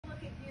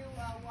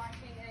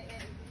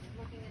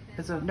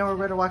It's a Noah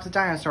Ritter Walks the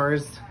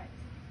Dinosaurs.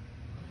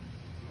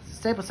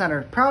 Staples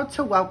Center, proud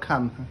to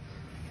welcome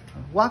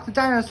Walk the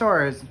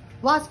Dinosaurs,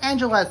 Los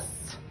Angeles.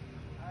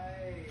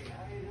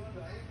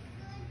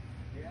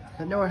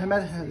 I know where I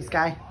met this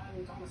guy,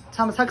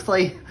 Thomas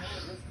Huxley.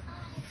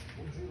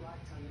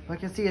 We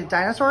can see his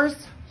dinosaurs.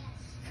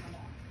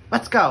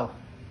 Let's go.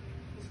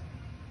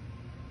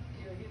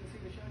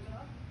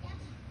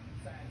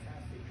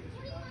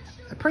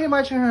 Pretty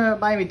much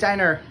Miami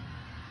Diner.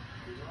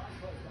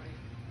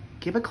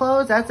 Keep it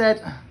closed, that's it.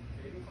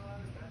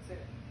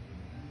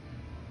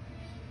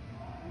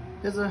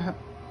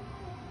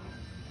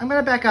 I'm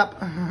gonna back up.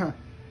 I'm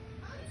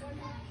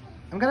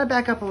gonna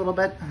back up a little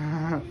bit.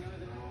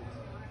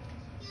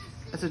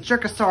 It's a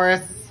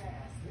Jerkosaurus.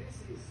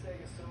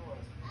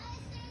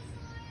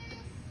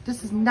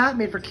 This is not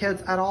made for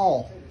kids at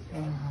all.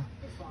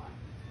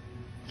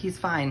 He's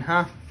fine,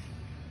 huh?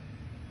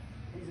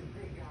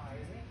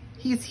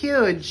 He's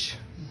huge.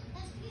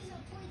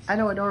 I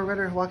know a Noah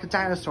Ritter Walk the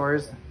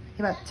Dinosaurs.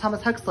 He met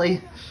Thomas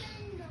Huxley.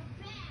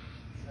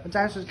 The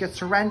dinosaurs get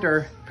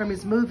surrender from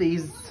his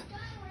movies.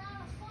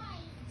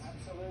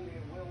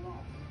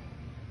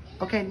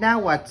 Okay, now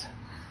what?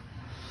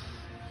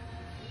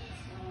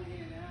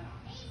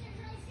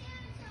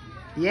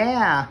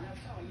 Yeah.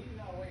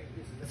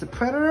 It's a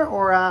predator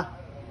or a...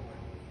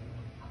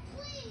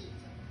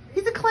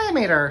 He's a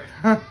claymator.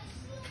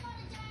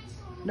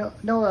 Noah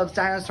loves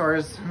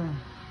dinosaurs.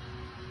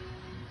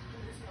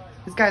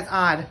 This guy's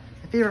odd.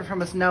 A fever from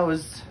his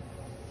nose.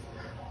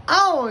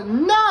 Oh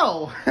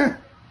no!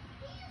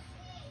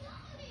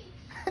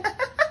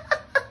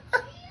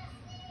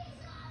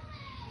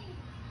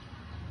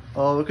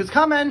 Oh, look who's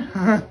coming!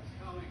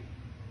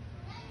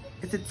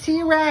 It's a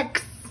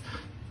T-Rex!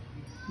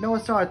 Noah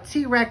saw a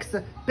T-Rex,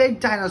 a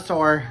big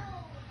dinosaur.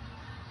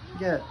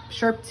 Yeah,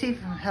 sharp teeth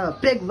and have a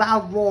big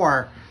loud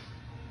roar.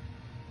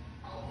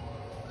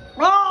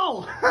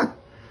 Oh!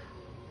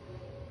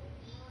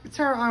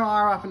 Tear our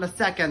arm off in a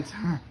second.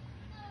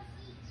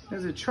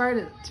 As we try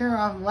to tear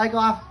off the leg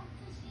off,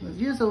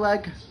 use the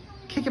leg,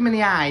 kick him in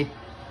the eye.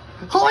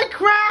 Holy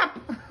crap!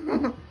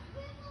 Gonna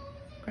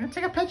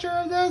take a picture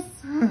of this?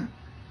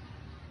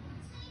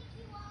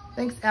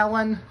 Thanks,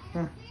 Ellen.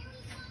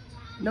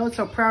 Noah's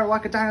so proud to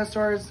walk the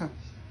dinosaurs.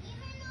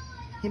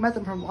 He met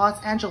them from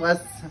Los Angeles.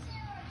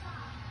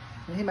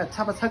 And he met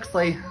Thomas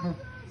Huxley.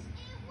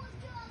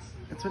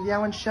 That's where the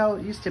Ellen show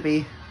used to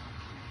be.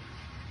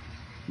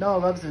 Noah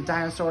loves the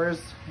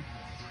dinosaurs.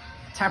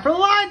 Time for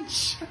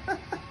lunch!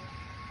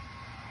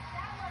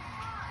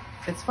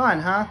 It's fun,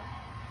 huh?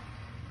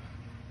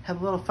 Have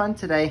a little fun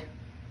today.